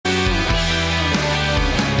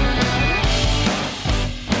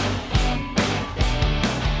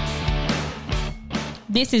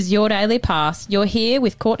This is Your Daily Pass. You're here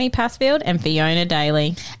with Courtney Passfield and Fiona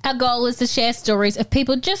Daly. Our goal is to share stories of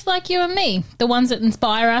people just like you and me, the ones that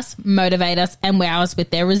inspire us, motivate us, and wow us with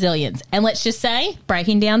their resilience. And let's just say,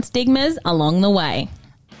 breaking down stigmas along the way.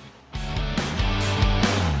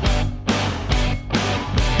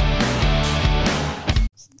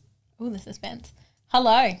 Ooh, the suspense.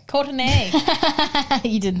 Hello, Courtney.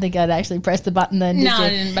 You didn't think I'd actually press the button then, did No, you? I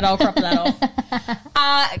didn't, but I'll crop that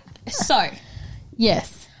off. So,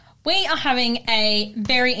 Yes. we are having a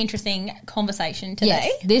very interesting conversation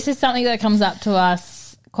today. Yes. This is something that comes up to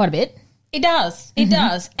us quite a bit. It does. It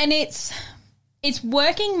does. And it's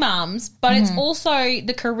working mums, but it's also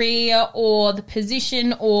the career or the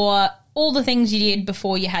position or all the things you did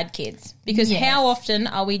before you had kids. Because Yes. how often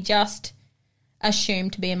are we just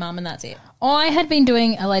assumed to be a mum and that's it? I had been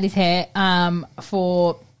doing a lady's hair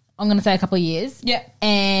for, I'm going to say, a couple of years. Yeah.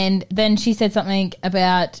 And then she said something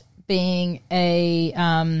about being a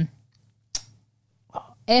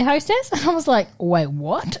air hostess. And I was like, wait,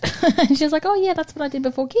 what? And she was like, oh, yeah, that's what I did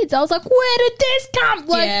before kids. I was like, where did this come?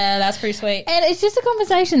 Like, Yeah, that's pretty sweet. And it's just a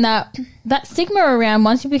conversation that stigma around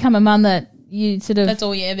once you become a mum that you sort of... That's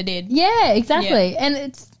all you ever did. Yeah, exactly. And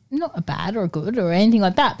it's not a bad or a good or anything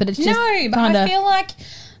like that, but it's just No, but kinda, I feel like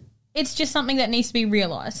it's just something that needs to be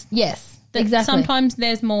realised. yes, That exactly. sometimes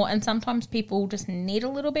there's more and sometimes people just need a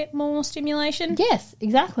little bit more stimulation. Yes,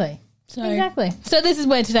 exactly. So Exactly. So this is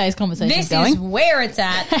where today's conversation is this going. is where it's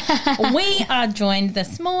at. We are joined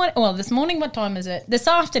this morning, what time is it? This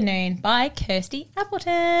afternoon by Kirsty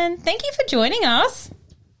Appleton. Thank you for joining us.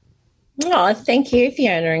 Oh, thank you,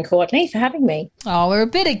 Fiona and Courtney, for having me. Oh, we're a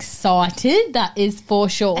bit excited, that is for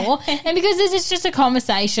sure. And because this is just a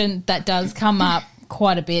conversation that does come up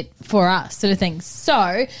quite a bit for us sort of thing.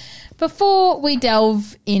 So before we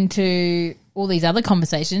delve into all these other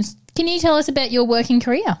conversations, can you tell us about your working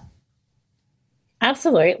career?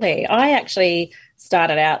 Absolutely. I actually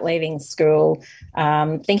started out leaving school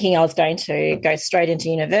thinking I was going to go straight into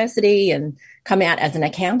university and come out as an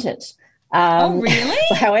accountant. Oh,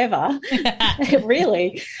 really? However,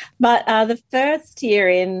 really. But the first year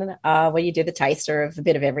in, where you do the taster of a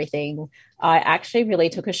bit of everything, I actually really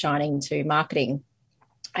took a shining to marketing.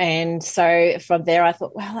 And so from there, I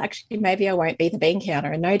thought, well, actually, maybe I won't be the bean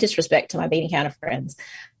counter. And no disrespect to my bean counter friends.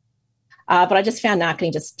 But I just found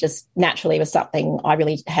marketing just naturally was something I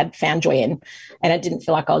really had found joy in, and I didn't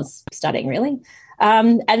feel like I was studying really.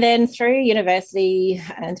 And then through university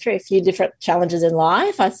and through a few different challenges in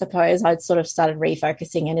life, I suppose I'd sort of started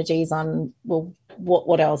refocusing energies on, well,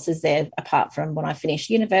 what else is there apart from when I finished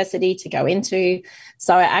university to go into.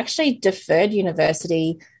 So I actually deferred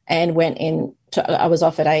university and went in. I was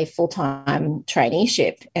offered a full-time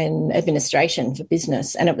traineeship in administration for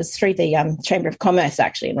business, and it was through the Chamber of Commerce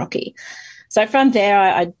actually in Rocky. So from there,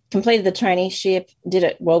 I completed the traineeship, did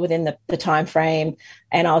it well within the time frame,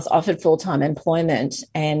 and I was offered full-time employment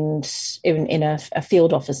and in a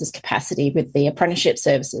field officer's capacity with the apprenticeship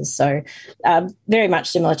services. So very much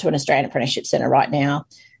similar to an Australian Apprenticeship Centre right now,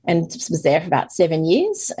 and was there for about 7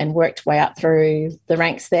 years and worked way up through the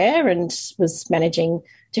ranks there and was managing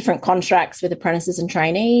different contracts with apprentices and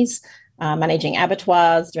trainees, managing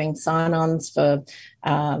abattoirs, doing sign-ons for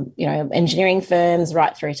engineering firms,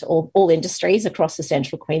 right through to all industries across the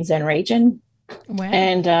central Queensland region. Wow.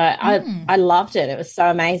 And I loved it. It was so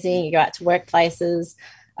amazing. You go out to workplaces,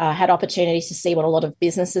 had opportunities to see what a lot of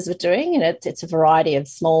businesses were doing, and it's a variety of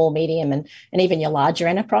small, medium, and even your larger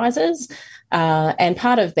enterprises. And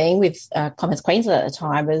part of being with Commerce Queensland at the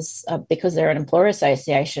time was because they're an employer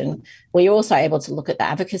association, we're also able to look at the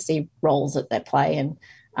advocacy roles that they play and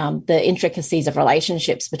the intricacies of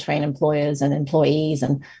relationships between employers and employees,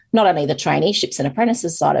 and not only the traineeships and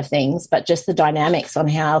apprentices side of things, but just the dynamics on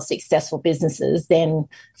how successful businesses then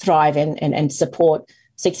thrive and support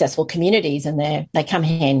successful communities, and they come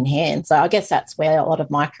hand in hand. So I guess that's where a lot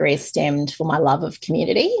of my career stemmed, for my love of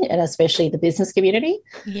community and especially the business community.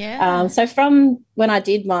 Yeah. So from when I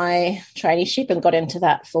did my traineeship and got into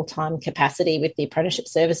that full-time capacity with the apprenticeship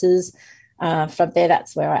services, from there,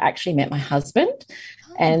 that's where I actually met my husband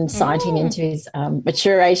and signed him into his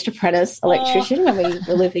mature-aged apprentice electrician when we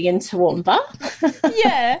were living in Toowoomba.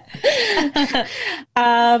 Yeah.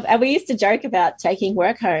 And we used to joke about taking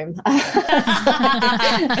work home.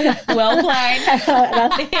 Well played.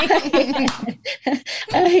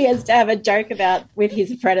 He has to have a joke about with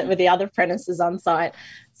the other apprentices on site.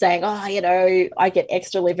 saying, oh, you know, I get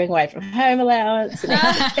extra living away from home allowance and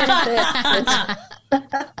extra benefits.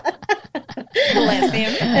 Bless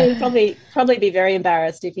him. And he'd probably be very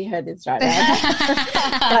embarrassed if he heard this right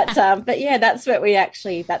now. But yeah, that's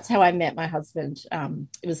how I met my husband.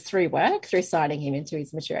 It was through work, through signing him into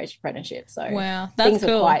his mature age apprenticeship. So wow, that's things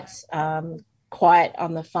cool. were quite quiet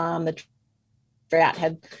on the farm. The drought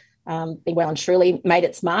had been well and truly made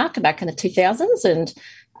its mark back in the 2000s, and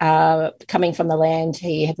coming from the land,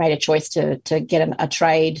 he had made a choice to get a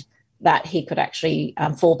trade that he could actually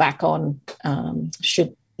fall back on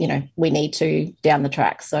should, you know, we need to down the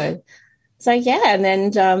track. So yeah, and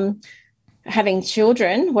then having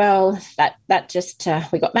children, well, that just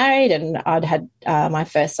we got married, and I'd had my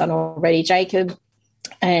first son already, Jacob,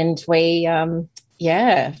 and we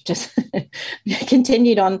just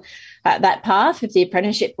continued on that path with the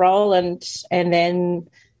apprenticeship role, and then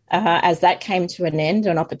as that came to an end,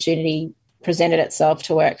 an opportunity presented itself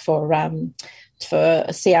to work for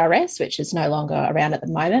CRS, which is no longer around at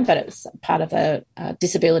the moment, but it was part of a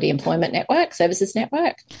disability employment network, services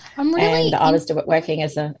network. And I was working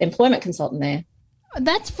as an employment consultant there.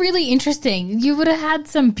 That's really interesting. You would have had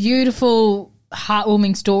some beautiful,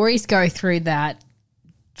 heartwarming stories go through that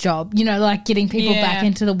job, you know, like getting people back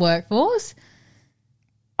into the workforce.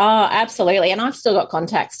 Oh, absolutely. And I've still got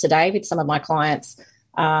contacts today with some of my clients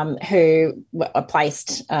who were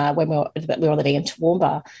placed when we were living in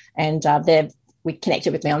Toowoomba, and we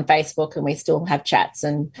connected with me on Facebook, and we still have chats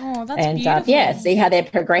and see how they're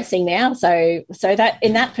progressing now. So that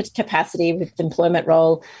in that capacity with the employment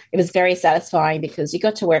role, it was very satisfying because you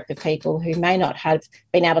got to work with people who may not have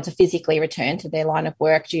been able to physically return to their line of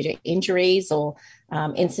work due to injuries or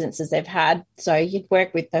incidences they've had. So you'd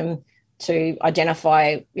work with them to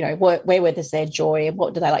identify, you know, where was their joy and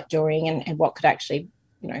what do they like doing, and what could actually,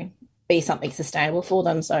 you know, be something sustainable for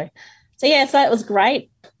them. So it was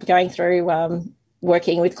great going through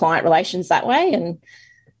working with client relations that way.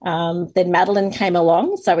 And then Madeline came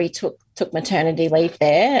along, so we took maternity leave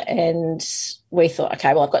there, and we thought,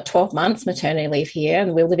 okay, well, I've got 12 months maternity leave here,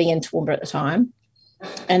 and we were living in Toowoomba at the time.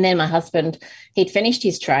 And then my husband, he'd finished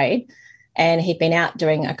his trade, and he'd been out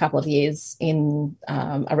doing a couple of years in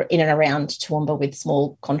and around Toowoomba with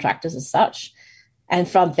small contractors as such. And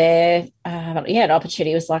from there, an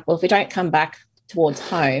opportunity was like, well, if we don't come back towards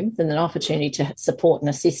home, then an opportunity to support and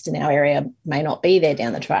assist in our area may not be there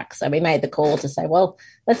down the track. So we made the call to say, well,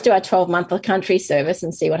 let's do our 12-month country service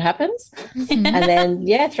and see what happens. And then,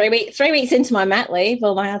 3 weeks into my mat leave,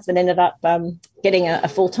 well, my husband ended up getting a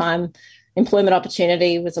full-time employment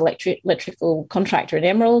opportunity, was electrical contractor at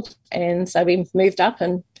Emerald. And so we moved up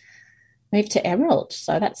and moved to Emerald.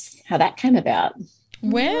 So that's how that came about.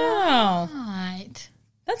 Wow. Right.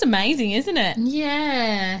 That's amazing, isn't it?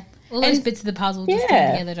 Yeah. All those bits of the puzzle just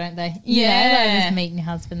come together, don't they? Like just meeting your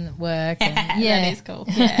husband at work. And, that is cool.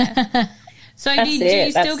 Yeah. So do you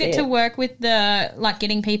still get to work with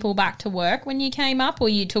getting people back to work when you came up, or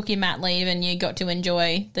you took your mat leave and you got to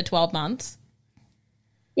enjoy the 12 months?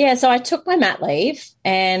 Yeah, so I took my mat leave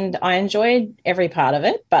and I enjoyed every part of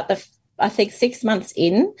it. But I think 6 months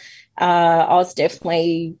in, I was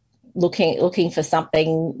definitely looking for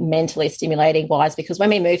something mentally stimulating wise, because when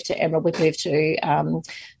we moved to Emerald, we moved to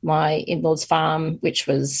my in-laws farm, which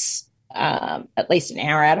was at least an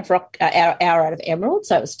hour out of Emerald,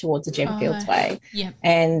 so it was towards the Gemfields way. Yeah.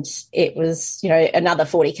 And it was, you know, another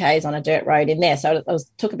 40 k's on a dirt road in there, so it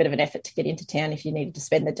took a bit of an effort to get into town if you needed to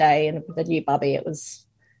spend the day. And with the new bubby, it was,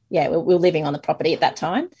 we were living on the property at that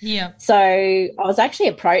time. Yeah. So I was actually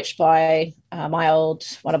approached by one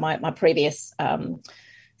of my previous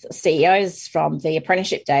CEOs from the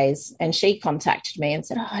apprenticeship days, and she contacted me and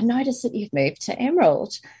said, I noticed that you've moved to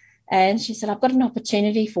Emerald. And she said, I've got an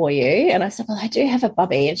opportunity for you. And I said, well, I do have a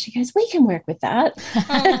bubby. And she goes, we can work with that.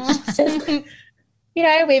 She says, you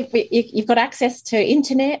know, you've got access to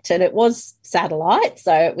internet, and it was satellite,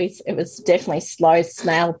 so it was definitely slow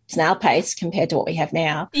snail pace compared to what we have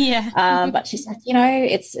now. Yeah. But she said, you know,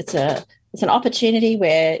 it's an opportunity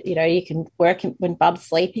where, you know, you can work when Bub's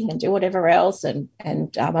sleeping and do whatever else. And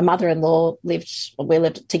my mother-in-law we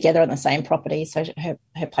lived together on the same property, so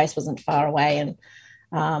her place wasn't far away. And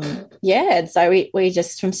and so we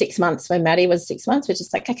just, from 6 months, when Maddie was 6 months, we're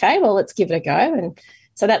just like, okay, well, let's give it a go. And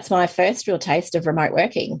so that's my first real taste of remote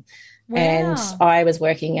working. Wow. And I was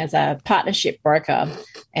working as a partnership broker,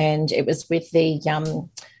 and it was with the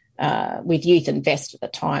with Youth Invest at the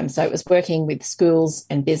time. So it was working with schools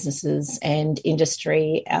and businesses and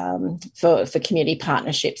industry for community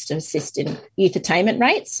partnerships to assist in youth attainment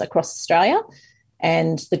rates across Australia.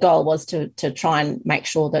 And the goal was to try and make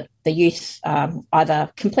sure that the youth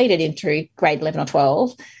either completed into grade 11 or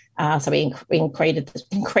 12 So we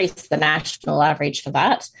increased the national average for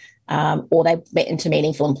that. Or they went into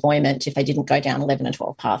meaningful employment if they didn't go down 11 and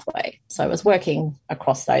 12 pathway. So I was working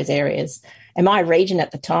across those areas. And my region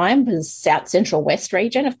at the time was South Central West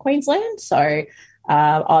region of Queensland. So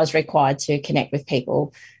I was required to connect with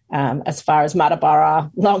people as far as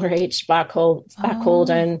Muttaburra, Longreach,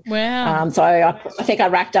 Barcaldine. Wow. So I think I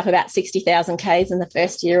racked up about 60,000 Ks in the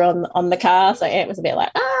first year on the car. So it was a bit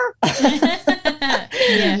like,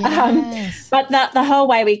 Yes. But the whole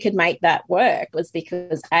way we could make that work was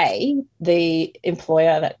because, the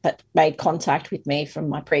employer that made contact with me from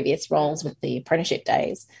my previous roles with the apprenticeship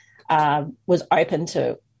days was open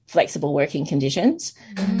to flexible working conditions,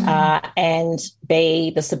 and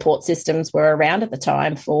B, the support systems were around at the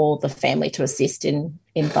time for the family to assist in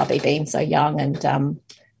Bubby being so young and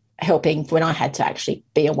helping when I had to actually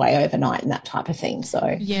be away overnight and that type of thing.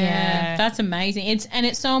 So yeah, that's amazing.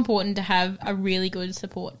 It's so important to have a really good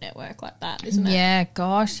support network like that, isn't it? Yeah,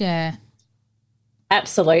 gosh, yeah.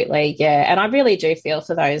 Absolutely, yeah. And I really do feel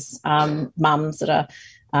for those mums that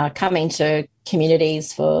are coming to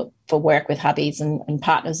communities for work with hubbies and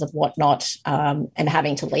partners of whatnot, and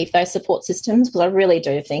having to leave those support systems, because I really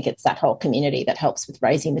do think it's that whole community that helps with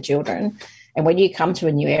raising the children. And when you come to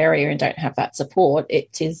a new area and don't have that support,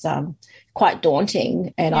 it is quite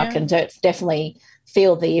daunting. And I can definitely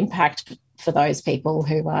feel the impact for those people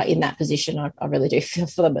who are in that position. I really do feel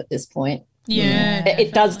for them at this point. Yeah,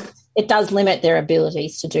 it does limit their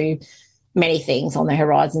abilities to do many things on their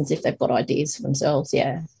horizons if they've got ideas for themselves.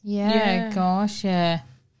 Yeah, gosh, yeah.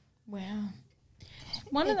 Wow.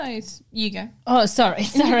 One of those, you go. Oh, sorry.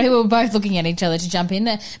 We were both looking at each other to jump in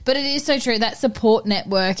there. But it is so true, that support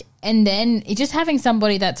network, and then just having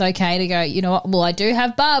somebody that's okay to go, you know what, well, I do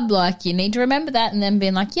have Bub, like, you need to remember that, and then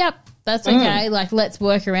being like, yep, that's okay, like, let's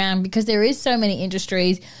work around, because there is so many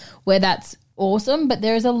industries where that's awesome, but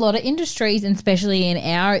there is a lot of industries, and especially in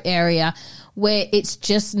our area, where it's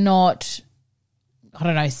just not, I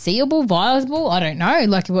don't know, seeable, viable, I don't know,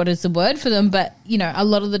 like, what is the word for them, but, you know, a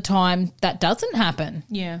lot of the time that doesn't happen.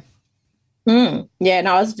 Yeah. Yeah,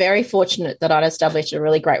 no, I was very fortunate that I'd established a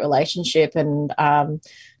really great relationship and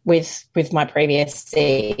with my previous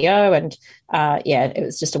CEO, and it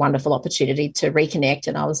was just a wonderful opportunity to reconnect,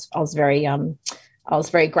 and I was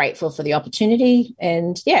very grateful for the opportunity,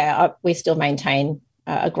 and we still maintain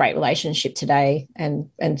a great relationship today, and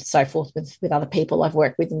so forth with other people I've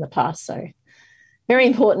worked with in the past. So very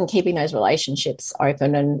important keeping those relationships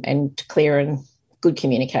open and clear, and good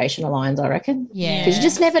communication aligns, I reckon. Yeah. Because you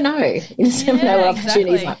just never know. You just never know what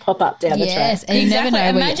opportunities might pop up down the track. Yes, and you never know where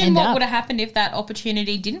Imagine you end what up. would have happened if that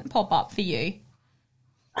opportunity didn't pop up for you.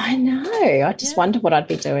 I know. I just wonder what I'd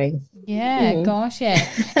be doing. Yeah, gosh, yeah.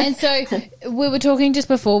 And so we were talking just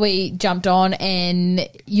before we jumped on, and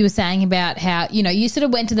you were saying about how, you know, you sort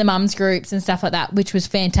of went to the mums groups and stuff like that, which was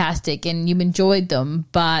fantastic, and you enjoyed them,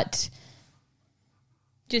 but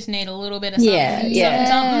just need a little bit of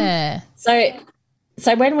something.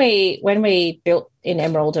 So when we built in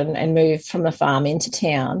Emerald and moved from the farm into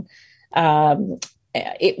town,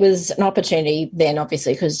 it was an opportunity then,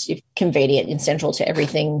 obviously, because you're convenient and central to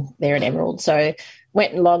everything there in Emerald. So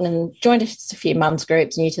went along and joined a few mums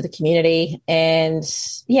groups new to the community, and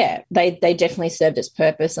they definitely served its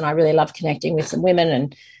purpose, and I really loved connecting with some women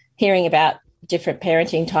and hearing about different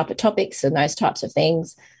parenting type of topics and those types of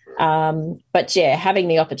things. But having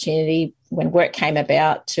the opportunity when work came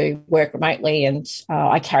about to work remotely, and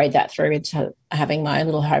I carried that through into having my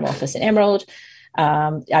little home office in Emerald.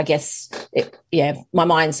 I guess my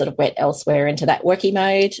mind sort of went elsewhere into that worky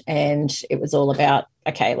mode, and it was all about,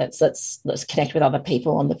 okay, let's connect with other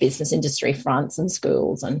people on the business industry fronts and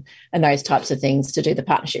schools and those types of things to do the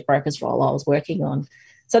partnership brokers role I was working on.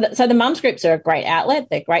 So the mums groups are a great outlet.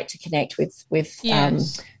 They're great to connect with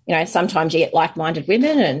sometimes you get like-minded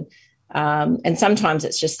women, and sometimes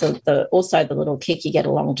it's just the little kick you get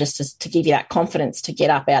along just to give you that confidence to get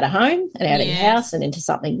up out of home and out of your house and into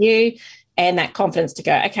something new, and that confidence to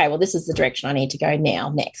go, okay, well, this is the direction I need to go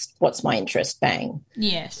next. What's my interest? Bang.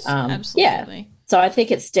 Yes, absolutely. Yeah. So I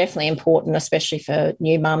think it's definitely important, especially for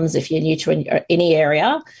new mums, if you're new to any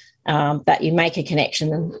area, that you make a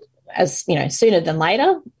connection as sooner than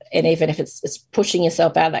later. And even if it's pushing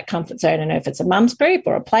yourself out of that comfort zone, and if it's a mums group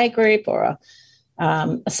or a play group or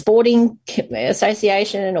a sporting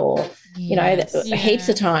association, or heaps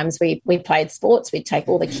of times we played sports, we'd take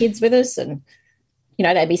all the kids with us, and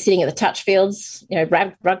they'd be sitting at the touch fields,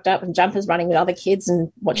 rugged up in jumpers, running with other kids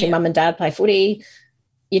and watching mum and dad play footy.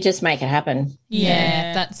 you just make it happen.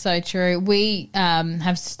 Yeah, that's so true. We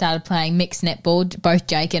have started playing mixed netball, both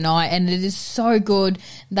Jake and I, and it is so good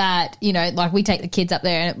that, you know, like we take the kids up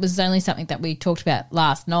there, and it was only something that we talked about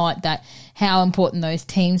last night, that how important those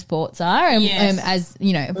team sports are. And as,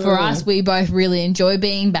 you know, for us, we both really enjoy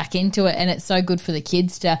being back into it, and it's so good for the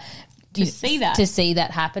kids to see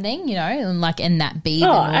that happening, you know, and that be the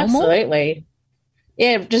normal. Absolutely.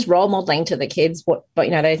 Yeah, just role modelling to the kids but you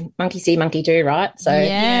know, they monkey see, monkey do, right? So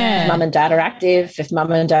if mum and dad are active, if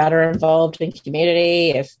mum and dad are involved in community,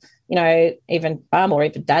 if, you know, even mum or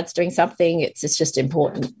even dad's doing something, it's just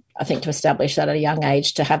important, I think, to establish that at a young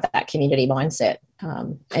age, to have that community mindset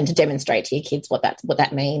and to demonstrate to your kids what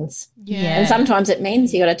that means. Yeah. And sometimes it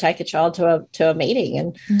means you got to take a child to a meeting,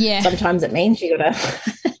 and sometimes it means you got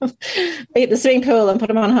to be at the swimming pool and put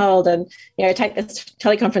them on hold, and, you know, take this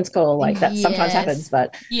teleconference call. Like that sometimes happens,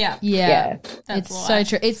 but it's so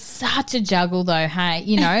true. It's such a juggle, though. Hey,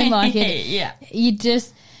 you know, like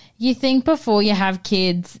you think before you have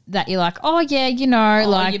kids that you're like, oh, yeah, you know,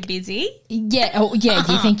 like. You're busy? Yeah. Oh, yeah.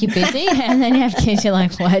 You think you're busy? And then you have kids, you're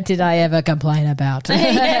like, what did I ever complain about? But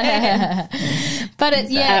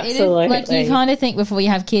it is like, you kind of think before you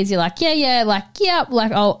have kids, you're like,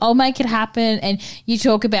 I'll make it happen. And you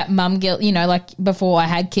talk about mum guilt, you know, like before I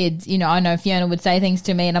had kids, you know, I know Fiona would say things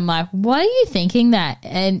to me and I'm like, why are you thinking that?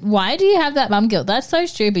 And why do you have that mum guilt? That's so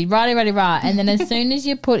stupid. Right. And then as soon as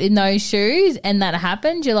you put in those shoes and that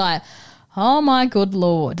happens, you're like, oh my good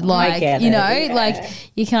Lord. Like, you know,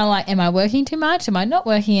 like you kind of like, am I working too much? Am I not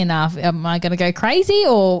working enough? Am I going to go crazy?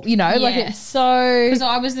 Or, you know, like it's so. Because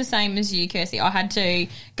I was the same as you, Kirsty. I had to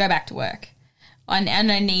go back to work.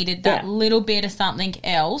 And I needed that little bit of something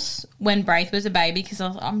else when Braith was a baby, because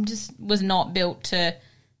I'm just was not built to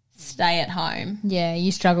stay at home. Yeah,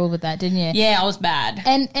 you struggled with that, didn't you? Yeah, I was bad.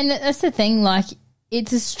 And that's the thing, like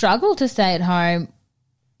it's a struggle to stay at home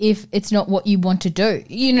if it's not what you want to do.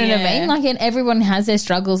 You know what I mean? Like, and everyone has their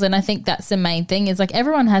struggles, and I think that's the main thing is, like,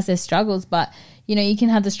 everyone has their struggles, but, you know, you can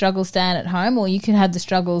have the struggles staying at home, or you can have the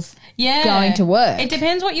struggles going to work. It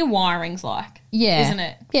depends what your wiring's like, isn't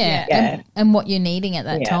it? Yeah. And what you're needing at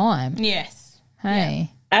that time. Yes.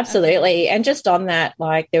 Hey. Absolutely. And just on that,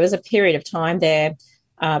 like, there was a period of time there.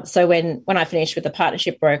 So when I finished with the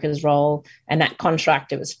partnership broker's role and that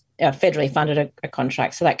contract, it was federally funded a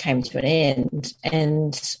contract, so that came to an end,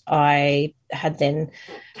 and I had then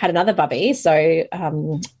had another bubby. So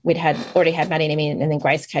we'd already had Maddie and Emmy, and then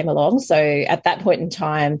Grace came along. So at that point in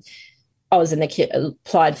time, I was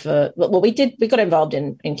applied for. Well, we got involved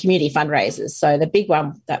in community fundraisers. So the big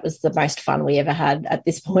one that was the most fun we ever had at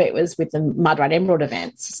this point was with the Mudrun Emerald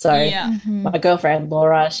events. So my girlfriend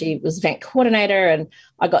Laura, she was event coordinator, and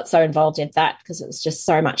I got so involved in that because it was just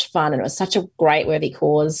so much fun, and it was such a great worthy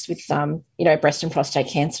cause with you know, breast and prostate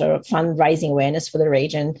cancer fundraising awareness for the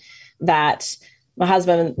region, that my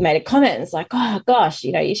husband made a comment and it's like, oh gosh,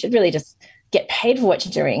 you know, you should really just get paid for what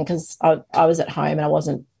you're doing, because I was at home and I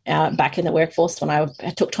wasn't back in the workforce when I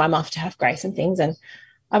took time off to have Grace and things. And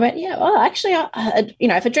I went, actually, you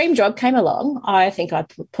know, if a dream job came along, I think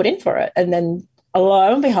I'd put in for it. And then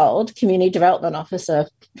lo and behold, community development officer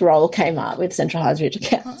role came up with Central Highs Regional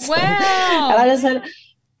Council. Wow. And I just said,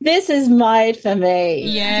 this is made for me.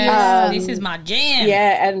 Yeah, this is my jam.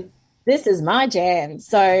 Yeah, and this is my jam.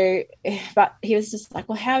 So, but he was just like,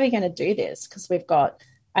 well, how are we going to do this? Because we've got,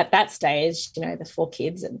 at that stage, you know, the 4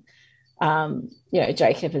 kids, and you know,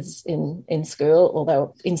 Jacob is in school,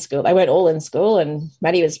 although in school, they weren't all in school, and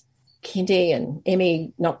Maddie was kindy and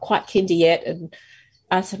Emmy not quite kindy yet. And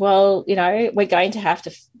I said, well, you know, we're going to have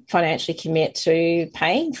to financially commit to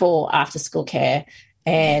paying for after school care,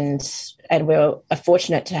 and we're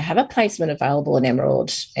fortunate to have a placement available in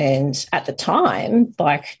Emerald. And at the time,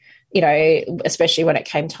 like, you know, especially when it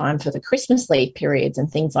came time for the Christmas leave periods and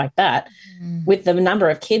things like that, with the number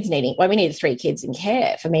of kids needing, we needed 3 kids in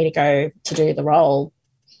care for me to go to do the role.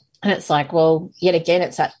 And it's like, well, yet again,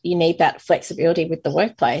 it's that you need that flexibility with the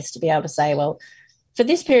workplace to be able to say, well, for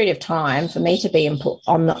this period of time, for me to be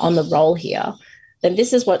on the role here, then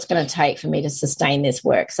this is what's going to take for me to sustain this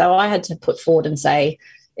work. So I had to put forward and say,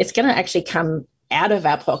 it's going to actually come out of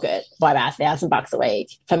our pocket by about $1,000 a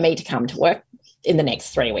week for me to come to work in the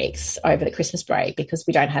next 3 weeks over the Christmas break, because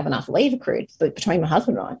we don't have enough leave accrued between my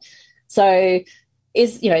husband and I. So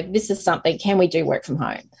this is something, can we do work from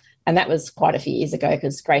home? And that was quite a few years ago,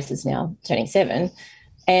 because Grace is now turning 7.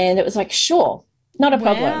 And it was like, sure, not a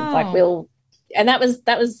problem. Wow. Like and that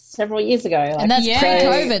was several years ago. Like, and that's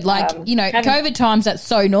pre-COVID. Like, you know, COVID times, that's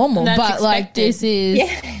so normal. That's but expected. Like, this is.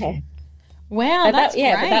 Yeah. Wow, that's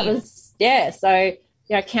great. But that was, so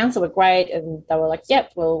council were great, and they were like,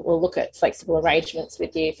 yep, we'll look at flexible arrangements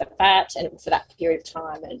with you for that and for that period of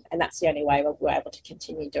time. And that's the only way we were able to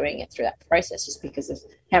continue doing it through that process, just because of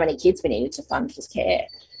how many kids we needed to fund for care.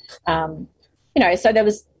 So there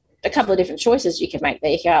was a couple of different choices you could make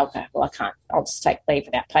there. You go, okay, well, I'll just take leave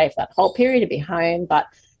without pay for that whole period to be home. But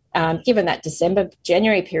given that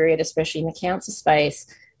January period, especially in the council space,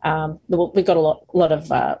 we've got a lot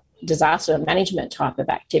of disaster management type of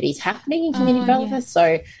activities happening in community development. Yes.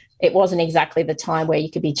 So it wasn't exactly the time where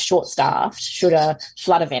you could be short-staffed should a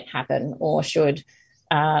flood event happen, or should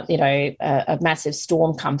a massive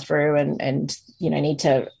storm come through and need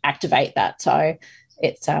to activate that. So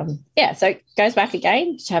it's so it goes back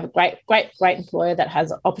again to have a great employer that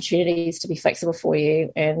has opportunities to be flexible for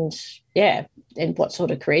you, and what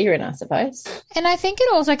sort of career you're in, I suppose. And I think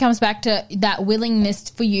it also comes back to that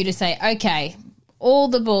willingness for you to say, okay, all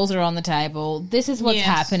the balls are on the table. This is what's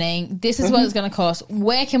happening. This is what it's going to cost.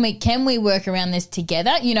 Where can we work around this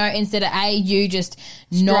together? Instead of you just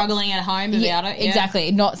struggling at home about it. Yeah.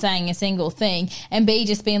 Exactly. Not saying a single thing. And B,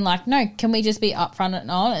 just being like, no, can we just be upfront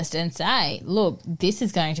and honest and say, look, this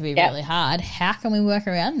is going to be really hard. How can we work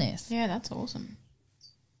around this? Yeah, that's awesome.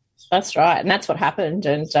 That's right. And that's what happened.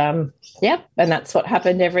 And and that's what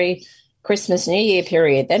happened every Christmas, New Year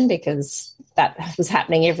period then, because that was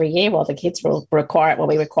happening every year while the kids were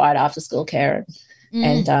required after school care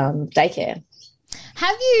and daycare.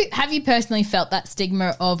 Have you personally felt that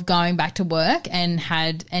stigma of going back to work and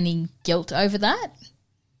had any guilt over that?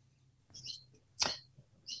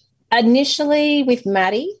 Initially with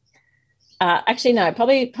Maddie, actually no,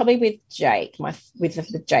 probably with Jake.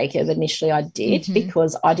 With Jacob, initially I did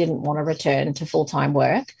because I didn't want to return to full-time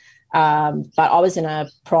work. But I was in a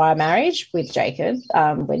prior marriage with Jacob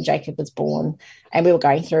when Jacob was born, and we were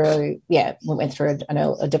going through, we went through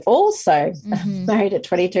a divorce. So married at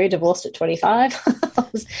 22, divorced at 25.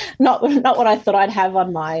 not what I thought I'd have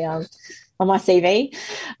on my CV,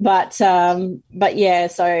 but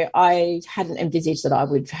so I hadn't envisaged that I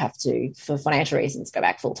would have to, for financial reasons, go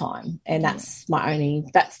back full time, and that's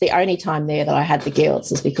the only time there that I had the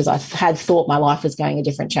guilt, is because I had thought my life was going a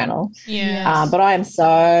different channel. But I am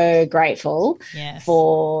so grateful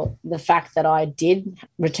for the fact that I did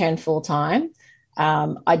return full time.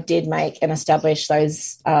 I did make and establish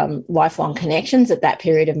those lifelong connections at that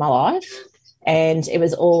period of my life. And it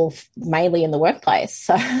was all mainly in the workplace,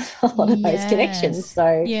 so a lot of those connections.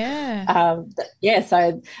 So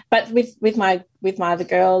but with my other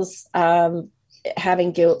girls,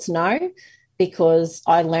 having guilt, no, because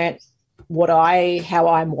I learnt how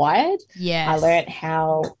I'm wired. I learnt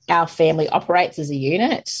how our family operates as a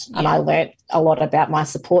unit, and I learnt a lot about my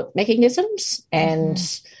support mechanisms. And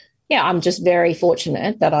I'm just very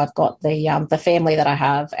fortunate that I've got the family that I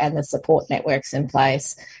have and the support networks in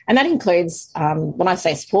place. And that includes, when I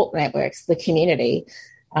say support networks, the community.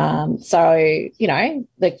 The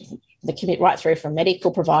community right through from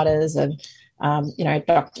medical providers and,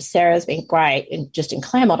 Dr. Sarah's been great just in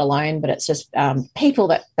Claremont alone, but it's just people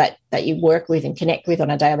that you work with and connect with on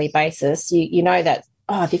a daily basis. You know that,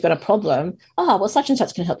 if you've got a problem, such and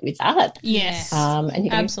such can help you with that. Yes. And you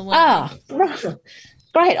go, absolutely.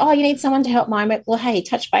 Great. You need someone to help mine. Well, hey,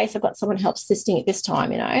 touch base. I've got someone who helps assisting at this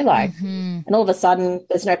time, and all of a sudden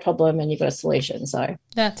there's no problem and you've got a solution. So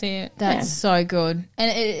that's it. That's so good.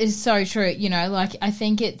 And it is so true. I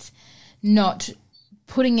think it's not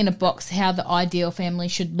putting in a box how the ideal family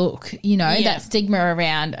should look, that stigma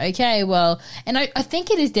around, okay, well, and I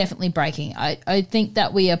think it is definitely breaking. I think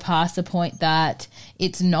that we are past the point that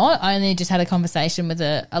it's not. I only just had a conversation with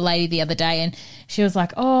a lady the other day, and she was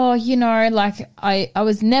like, I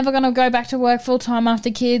was never going to go back to work full time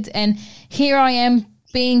after kids, and here I am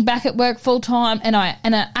being back at work full time, and I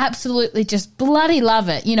absolutely just bloody love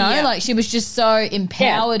it, she was just so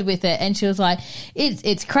empowered with it, and she was like,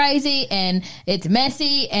 it's crazy and it's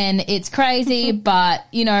messy and it's crazy, but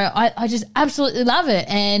I just absolutely love it.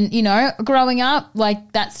 And growing up,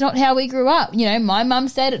 that's not how we grew up. My mum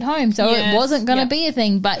stayed at home, so it wasn't going to be a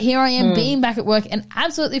thing, but here I am being back at work and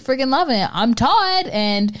absolutely friggin' loving it. I'm tired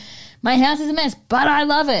and my house is a mess, but I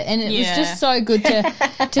love it. And it was just so good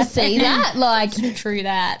to see that. True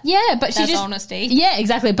that. Yeah, but that's honesty. Yeah,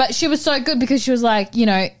 exactly. But she was so good because she was like,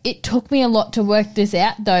 it took me a lot to work this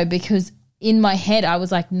out though, because in my head I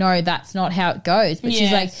was like, no, that's not how it goes. But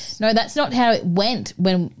she's like, no, that's not how it went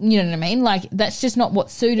when, you know what I mean? That's just not what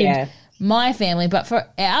suited my family. But for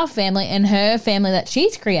our family and her family that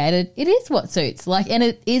she's created, it is what suits. And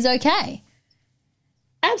it is okay.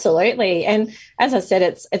 Absolutely. And as I said,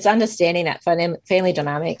 it's understanding that family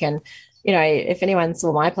dynamic and you know, if anyone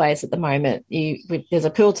saw my place at the moment, there's a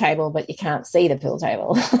pool table, but you can't see the pool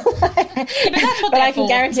table. But I can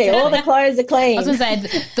guarantee all the clothes are clean. I was going to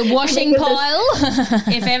say the washing pile.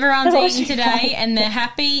 If everyone's eating today and they're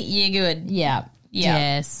happy, you're good. Yeah. Yeah.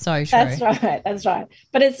 Yeah, so true. That's right.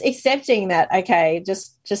 But it's accepting that, okay,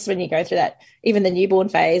 just when you go through that, even the newborn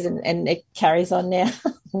phase and it carries on now,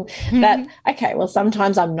 that, okay, well,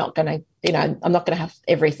 sometimes I'm not going to, you know, I'm not going to have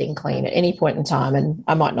everything clean at any point in time, and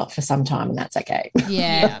I might not for some time, and that's okay.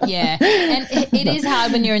 Yeah. And it is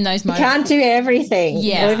hard when you're in those moments. You can't do everything,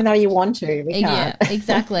 Yeah. even though you want to. We can't. Yeah,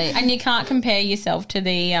 exactly. And you can't compare yourself to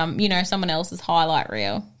the, you know, someone else's highlight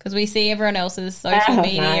reel, because we see everyone else's social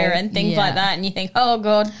media and things like that, and you think, oh,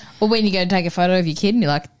 God. Or when you go to take a photo of your kid and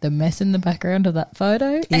you're like, the mess in the background of that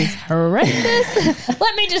photo is horrendous.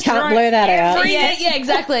 Let me just Can't blur that out. Yeah,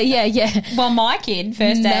 exactly. Yeah. Well, my kid,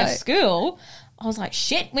 first day of school, I was like,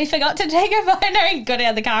 shit, we forgot to take a photo. He got out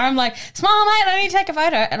of the car. I'm like, smile, mate, I need to take a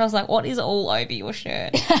photo. And I was like, what is all over your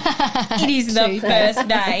shirt? It is the first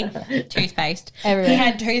day. Toothpaste. Everywhere. He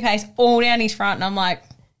had toothpaste all down his front, and I'm like,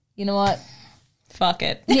 You know what? fuck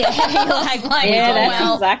it. Yeah. like, Yeah, oh, that's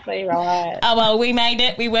well. exactly right. Oh, well, we made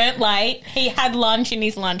it. We weren't late. He had lunch in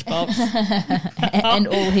his lunchbox. And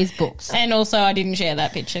all his books. And also, I didn't share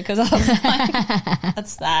that picture because I was like,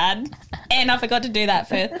 that's sad. And I forgot to do that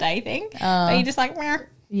first day thing. But you're just like, meh.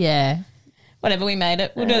 Yeah. Whatever, we made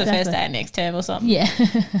it. We'll do the first day of next term or something. Yeah.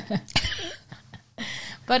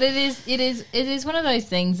 But it is one of those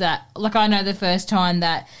things that, like, I know the first time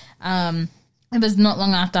that it was not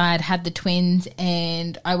long after I had the twins,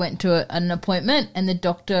 and I went to an appointment, and the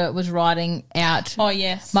doctor was writing out Oh,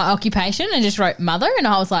 yes. my occupation and just wrote mother, and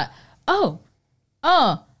I was like, oh,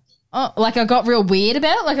 like I got real weird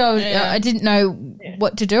about it. Like I didn't know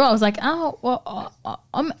what to do. I was like, oh, well,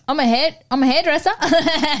 I'm a hairdresser,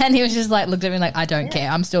 and he was just like looked at me like, I don't care,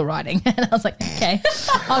 I'm still writing, and I was like, okay,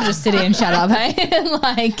 I'll just sit here and shut up, hey,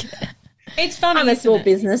 like. It's funny. I'm a small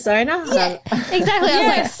business owner. Yeah, exactly.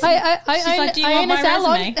 Yes. I was like, Do you I want own a my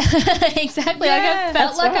salon. resume? Exactly. Yeah, like I felt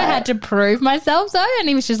that's like I right. had to prove myself, though, and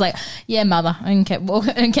he was just like, yeah, mother, and kept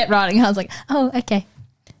walking and kept writing. I was like, oh, okay.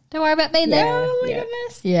 Don't worry about me then. Oh, my Yeah.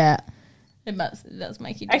 goodness. Yeah. It does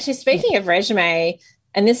make you... Actually, speaking of resume,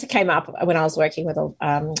 and this came up when I was working with a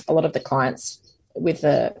lot of the clients with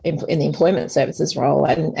in the employment services role,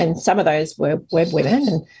 and some of those were women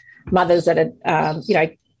and mothers that had, you know,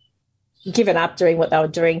 given up doing what they were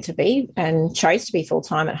doing to be and chose to be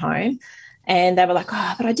full-time at home. And they were like,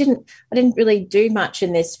 oh, but I didn't really do much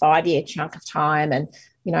in this 5-year chunk of time. And,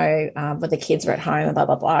 you know, when the kids were at home and blah,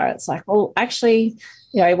 blah, blah. It's like, well, actually,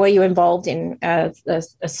 you know, were you involved in a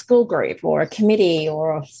school group or a committee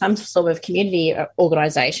or some sort of community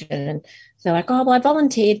organisation? And they're like, oh, well, I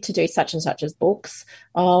volunteered to do such and such as books.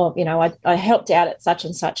 Oh, you know, I helped out at such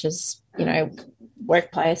and such as, you know,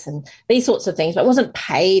 workplace and these sorts of things, but it wasn't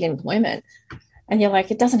paid employment. And you're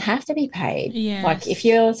like, it doesn't have to be paid. Yes. Like if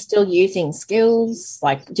you're still using skills,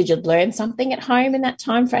 like did you learn something at home in that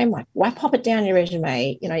time frame? Like why pop it down your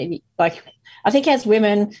resume? You know, like I think as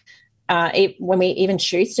women, when we even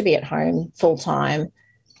choose to be at home full time,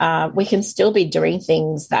 we can still be doing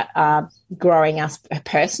things that are growing us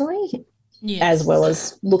personally, as well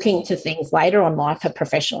as looking to things later on life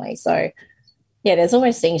professionally. So yeah, there's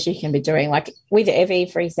always things you can be doing. Like with Evie,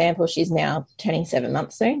 for example, she's now turning 7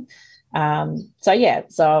 months soon.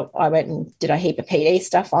 So I went and did a heap of PD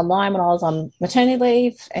stuff online when I was on maternity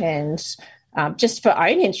leave, and just for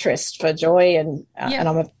own interest, for joy, and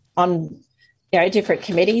I'm on different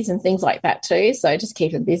committees and things like that too. So just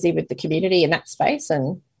keeping busy with the community in that space.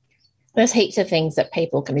 And there's heaps of things that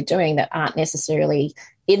people can be doing that aren't necessarily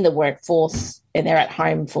in the workforce, and they're at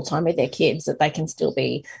home full time with their kids, that they can still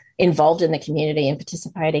be involved in the community and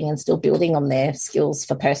participating and still building on their skills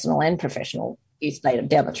for personal and professional use later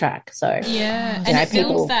down the track. So and it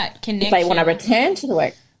builds that connection. If they want to return to the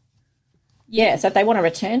work, so if they want to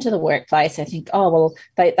return to the workplace, they think, oh well,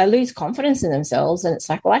 they lose confidence in themselves, and it's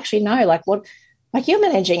like, well, actually no, like you're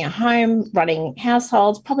managing a home, running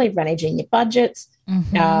households, probably managing your budgets. You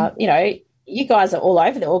know, you guys are all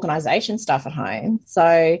over the organisation stuff at home,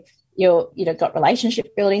 so you've got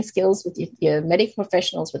relationship building skills with your medical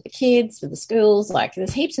professionals, with the kids, with the schools. Like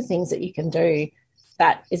there's heaps of things that you can do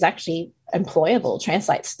that is actually employable,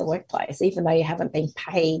 translates to the workplace, even though you haven't been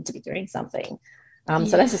paid to be doing something.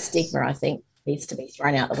 So that's a stigma, I think, needs to be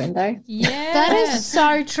thrown out the window. Yeah. That is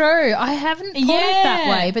so true. I haven't thought of it that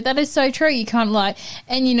way, but that is so true. You can't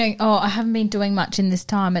and you know, oh, I haven't been doing much in this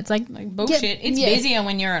time. It's like bullshit. It's busier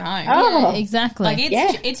when you're at home. Oh, yeah, exactly. Like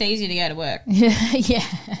it's easy to go to work. Yeah.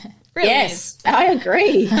 Really yes, I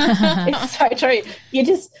agree. It's so true.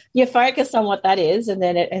 You focus on what that is, and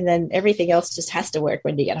then everything else just has to work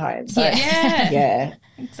when you get home. So yeah.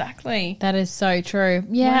 Exactly. That is so true.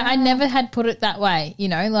 Yeah, I never had put it that way,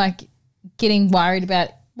 like getting worried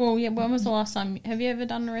about. Well, yeah, when was the last time? Have you ever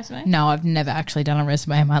done a resume? No, I've never actually done a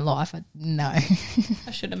resume in my life. No.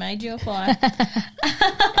 I should have made you apply.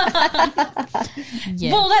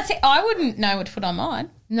 Yeah. Well, that's it. I wouldn't know what to put on mine.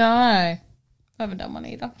 No. I haven't done one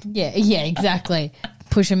either. Yeah, exactly.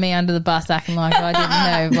 Pushing me under the bus acting like I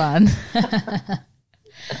didn't know one.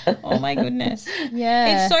 Oh, my goodness.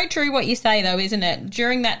 Yeah. It's so true what you say, though, isn't it?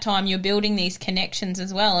 During that time, you're building these connections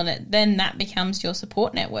as well, and then that becomes your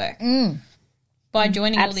support network. By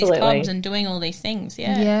joining all these clubs and doing all these things,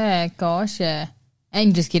 Yeah, gosh, yeah.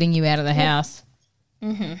 And just getting you out of the house.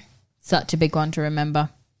 Mm-hmm. Such a big one to remember.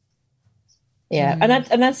 Yeah,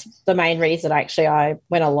 and that's the main reason, actually, I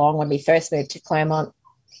went along when we first moved to Claremont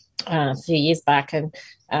a few years back, and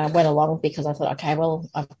went along because I thought, okay, well,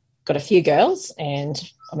 I've got a few girls and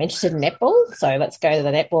I'm interested in netball, so let's go to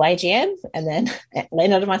the netball AGM and then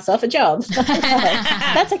land myself a job.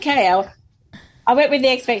 That's okay. I went with the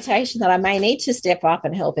expectation that I may need to step up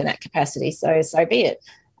and help in that capacity, so be it.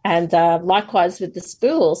 And likewise with the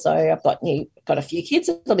school. So I've got a few kids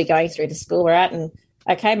that'll be going through the school we're at, and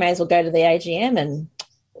okay, may as well go to the AGM and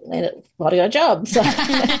what a job. So,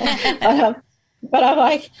 but I'm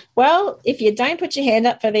like, well, if you don't put your hand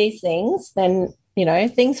up for these things, then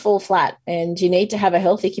things fall flat, and you need to have a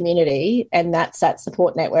healthy community, and that's that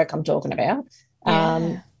support network I'm talking about.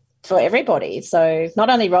 For everybody. So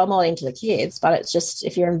not only role modeling to the kids, but it's just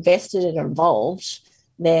if you're invested and involved,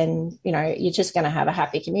 then, you're just going to have a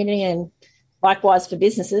happy community. And likewise for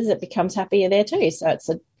businesses, it becomes happier there too. So it's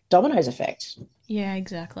a dominoes effect. Yeah,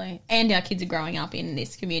 exactly. And our kids are growing up in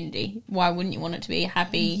this community. Why wouldn't you want it to be a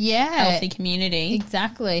happy, healthy community?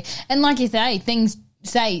 Exactly. And like you say, things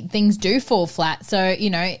do fall flat. So,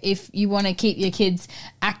 if you want to keep your kids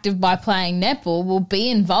active by playing netball, well, be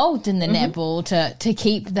involved in the netball to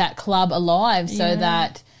keep that club alive so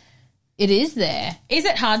that it is there. Is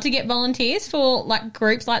it hard to get volunteers for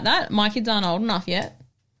groups like that? My kids aren't old enough yet.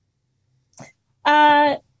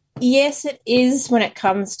 Yes, it is when it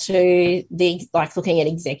comes to looking at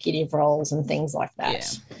executive roles and things like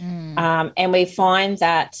that. Yeah. And we find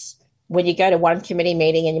that when you go to one committee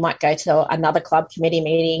meeting and you might go to another club committee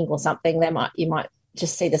meeting or something, you might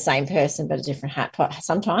just see the same person but a different hat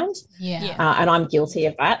sometimes. Yeah. And I'm guilty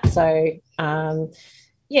of that. So,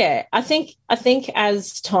 I think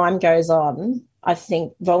as time goes on, I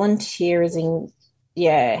think volunteerism,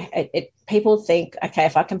 people think, okay,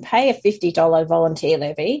 if I can pay a $50 volunteer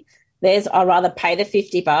levy, I'd rather pay the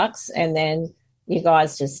 $50 and then you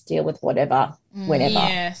guys just deal with whenever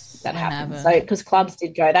that happens. So because clubs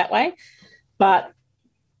did go that way, but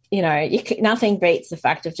nothing beats the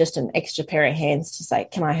fact of just an extra pair of hands to say,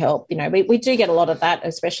 can I help? We do get a lot of that,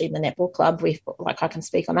 especially in the netball club. I can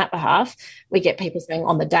speak on that behalf. We get people saying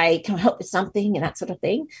on the day, can I help with something and that sort of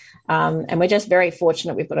thing. And we're just very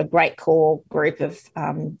fortunate. We've got a great core group of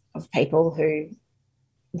people who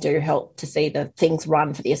do help to see the things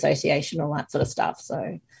run for the association, all that sort of stuff.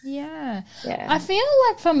 So yeah. I feel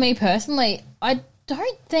like for me personally, I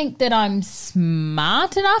don't think that I'm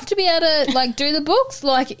smart enough to be able to do the books.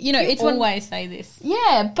 It's always say this.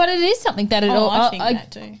 Yeah, but it is something that I think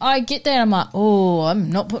that too. I get there and I'm like, I'm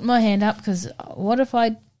not putting my hand up because what if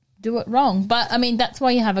I do it wrong? But I mean, that's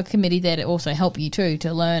why you have a committee there to also help you too,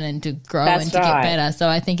 to learn and to grow and to get better. So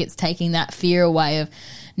I think it's taking that fear away of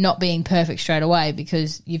not being perfect straight away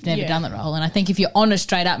because you've never done the role. And I think if you're honest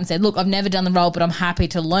straight up and said, look, I've never done the role, but I'm happy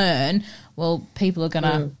to learn, well, people are going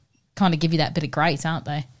to kind of give you that bit of grace, aren't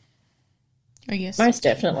they? I guess. Most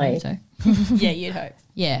definitely. So. Yeah, you'd hope.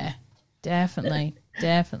 Yeah, definitely.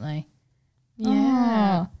 Definitely.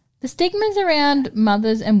 Yeah. Oh, the stigmas around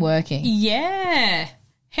mothers and working. Yeah.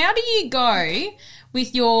 How do you go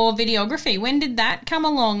with your videography? When did that come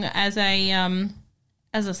along as a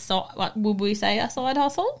would we say a side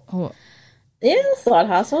hustle? Oh. Yeah, side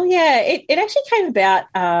hustle. Yeah, it actually came about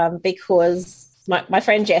because my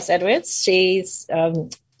friend Jess Edwards, she's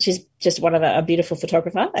just a beautiful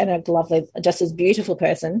photographer and a lovely, just as beautiful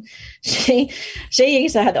person. She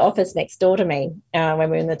used to have the office next door to me when we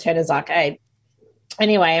were in the Turner's Arcade.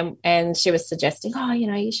 Anyway, and she was suggesting,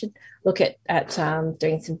 you should look at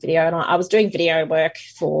doing some video. And I was doing video work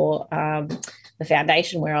for the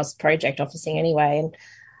foundation where I was project officing anyway.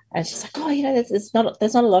 And she's like, there's not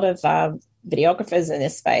a lot of videographers in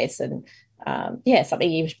this space, and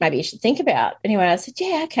something maybe you should think about. Anyway, I said,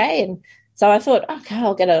 yeah, okay. And so I thought, okay,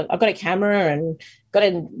 I've got a camera, and got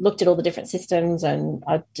in, looked at all the different systems, and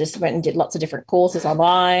I just went and did lots of different courses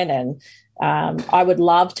online. And I would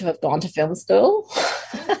love to have gone to film school,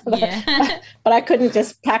 but I couldn't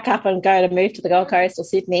just pack up and go to move to the Gold Coast or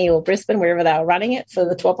Sydney or Brisbane, wherever they were running it for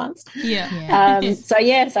the 12 months. So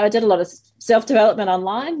I did a lot of self-development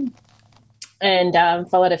online and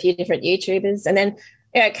followed a few different YouTubers. And then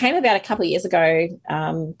it came about a couple of years ago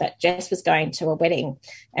that Jess was going to a wedding,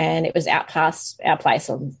 and it was out past our place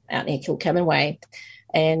out near Kilkerman Way.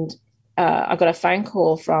 And I got a phone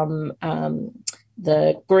call from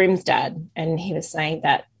the groom's dad, and he was saying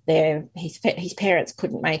that his parents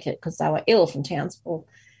couldn't make it because they were ill from Townsville,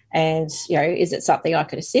 and is it something I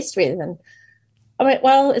could assist with? And I went,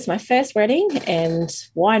 well, it's my first wedding, and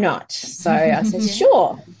why not? So I said,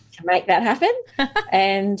 sure, can make that happen.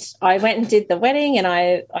 And I went and did the wedding, and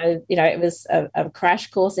I it was a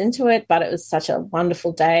crash course into it, but it was such a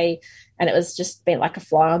wonderful day, and it was just been like a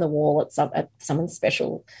fly on the wall at someone's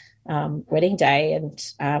special wedding day.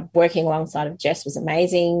 And working alongside of Jess was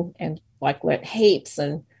amazing, and learnt heaps.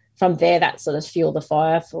 And from there, that sort of fueled the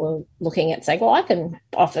fire for looking at saying, well, I can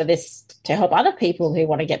offer this to help other people who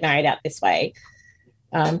want to get married out this way.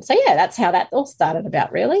 That's how that all started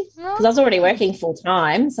about, really, because I was already working full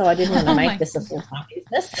time, so I didn't want to make this a full time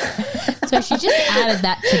business. So she just added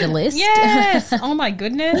that to the list. Yes. Oh my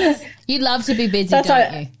goodness. You love to be busy,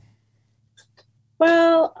 don't you?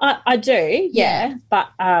 Well, I do, yeah. But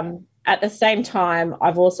at the same time,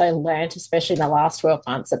 I've also learned, especially in the last 12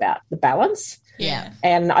 months, about the balance. Yeah.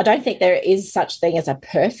 And I don't think there is such thing as a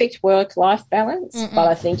perfect work-life balance, but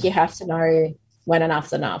I think you have to know when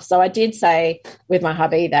enough's enough. So I did say with my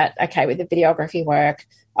hubby that, okay, with the videography work,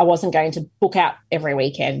 I wasn't going to book out every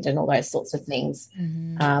weekend and all those sorts of things.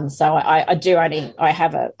 So I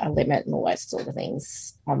have a limit and all those sort of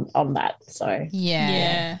things on that. So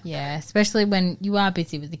yeah, especially when you are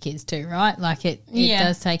busy with the kids too, right? Like it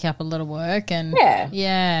does take up a lot of work, and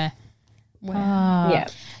wow.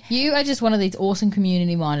 You are just one of these awesome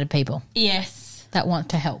community-minded people. Yes, that want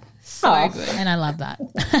to help. So good, and I love that.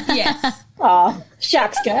 Yes. Oh,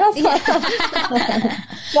 shucks, girls.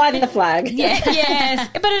 Fly the flag. Yes.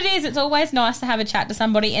 But it's always nice to have a chat to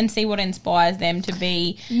somebody and see what inspires them to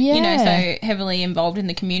be, so heavily involved in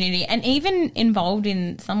the community, and even involved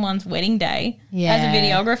in someone's wedding day as a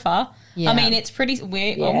videographer. Yeah. I mean, it's pretty,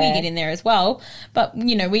 we get in there as well, but,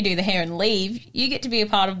 we do the hair and leave. You get to be a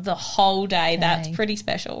part of the whole day. That's pretty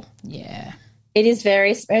special. Yeah. It is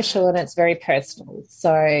very special, and it's very personal.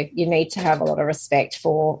 So you need to have a lot of respect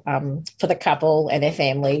for the couple and their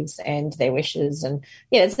families and their wishes. And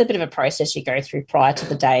it's a bit of a process you go through prior to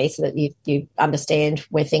the day, so that you understand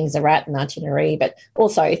where things are at in the itinerary, but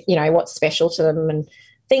also what's special to them and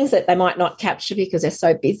things that they might not capture because they're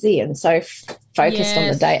so busy and so focused on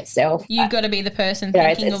the day itself. You've got to be the person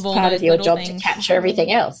thinking of all those little things. It's part of your job to capture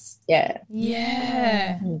everything else. Yeah,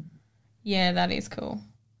 that is cool.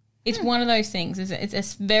 It's one of those things. It's a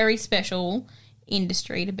very special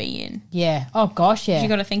industry to be in. Yeah. Oh, gosh, yeah. You've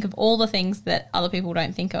got to think of all the things that other people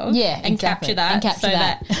don't think of. Yeah, and capture that.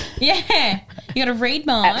 You got to read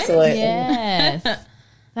minds. Absolutely. Yes.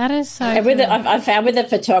 That is so cool. I've found with the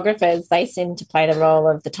photographers, they seem to play the role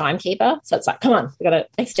of the timekeeper. So it's like, come on, we've got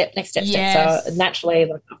to next step. Yes. So naturally,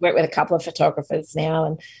 I've worked with a couple of photographers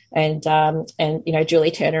now, and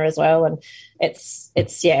Julie Turner as well. And I've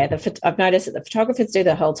noticed that the photographers do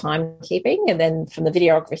the whole timekeeping, and then from the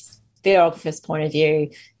videographer's point of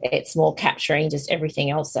view, it's more capturing just everything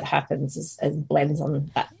else that happens and blends on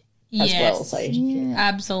that as well. So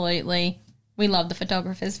absolutely. We love the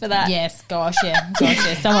photographers for that. Yes, gosh, yeah.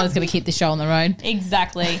 Someone's going to keep the show on the road.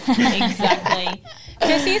 Exactly.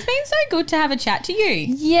 Kirsty, it's been so good to have a chat to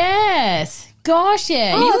you. Yes. Gosh,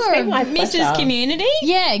 yeah. You are Mrs. Community.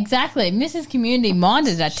 Yeah, exactly. Mrs. Community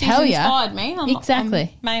minded, I tell you. She's inspired me.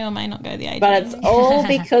 Exactly. May or may not go the age. But it's all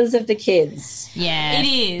because of the kids. Yeah. It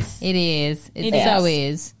is. It is. It so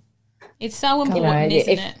is. It's so important,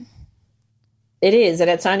 isn't it? It is,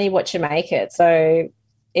 and it's only what you make it. So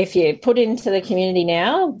if you put into the community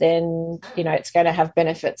now, then, it's going to have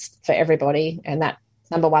benefits for everybody. And that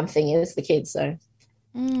number one thing is the kids. So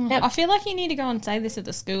I feel like you need to go and say this at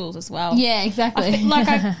the schools as well. Yeah, exactly.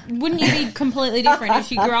 Wouldn't you be completely different if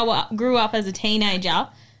you grew up as a teenager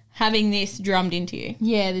having this drummed into you?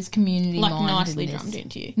 Yeah, this community mind. Nicely drummed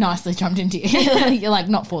into you. Nicely drummed into you. You're like,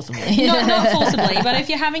 not forcibly. not forcibly, but if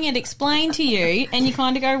you're having it explained to you and you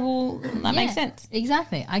kind of go, well, that makes sense.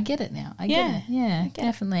 Exactly. I get it now. I get it. Yeah,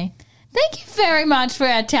 definitely. Thank you very much for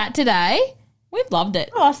our chat today. We've loved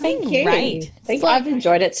it. Oh, thank you. Great. I've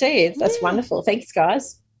enjoyed it too. That's wonderful. Thanks,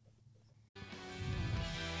 guys.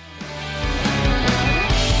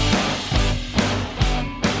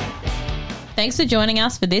 Thanks for joining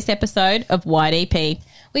us for this episode of YDP.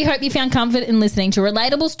 We hope you found comfort in listening to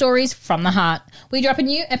relatable stories from the heart. We drop a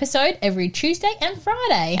new episode every Tuesday and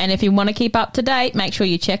Friday. And if you want to keep up to date, make sure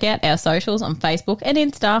you check out our socials on Facebook and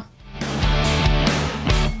Insta.